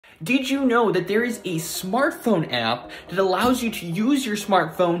Did you know that there is a smartphone app that allows you to use your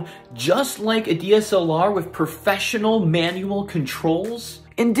smartphone just like a DSLR with professional manual controls?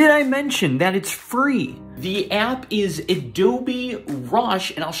 And did I mention that it's free? The app is Adobe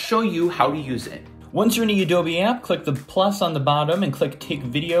RUSH, and I'll show you how to use it. Once you're in the Adobe app, click the plus on the bottom and click Take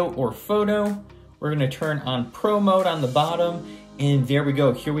Video or Photo. We're going to turn on Pro Mode on the bottom, and there we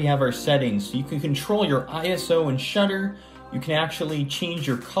go. Here we have our settings. So you can control your ISO and shutter. You can actually change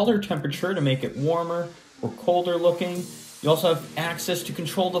your color temperature to make it warmer or colder looking. You also have access to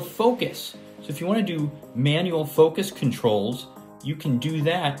control the focus. So if you want to do manual focus controls, you can do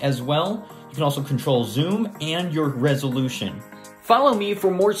that as well. You can also control zoom and your resolution. Follow me for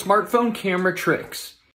more smartphone camera tricks.